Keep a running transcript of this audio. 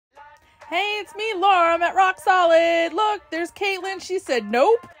Hey, it's me, Laura. I'm at Rock Solid. Look, there's Caitlin. She said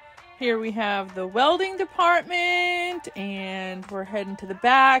nope. Here we have the welding department, and we're heading to the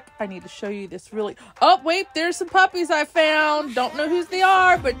back. I need to show you this really... Oh, wait, there's some puppies I found. Don't know whose they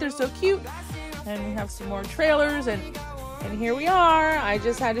are, but they're so cute. And we have some more trailers, and here we are. I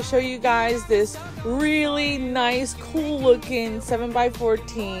just had to show you guys this really nice, cool-looking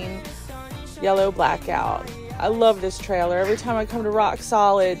 7x14 yellow Blackout. I love this trailer. Every time I come to Rock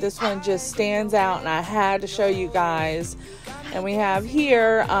Solid, this one just stands out, and I had to show you guys. And we have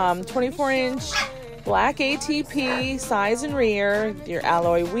here 24-inch black ATP sides and rear, your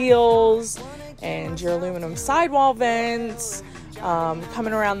alloy wheels, and your aluminum sidewall vents.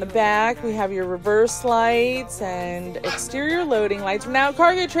 Coming around the back, we have your reverse lights and exterior loading lights. We're now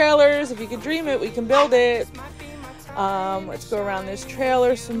cargo trailers. If you could dream it, we can build it. Let's go around this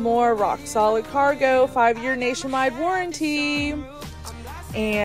trailer some more. Rock Solid Cargo, 5-year nationwide warranty. And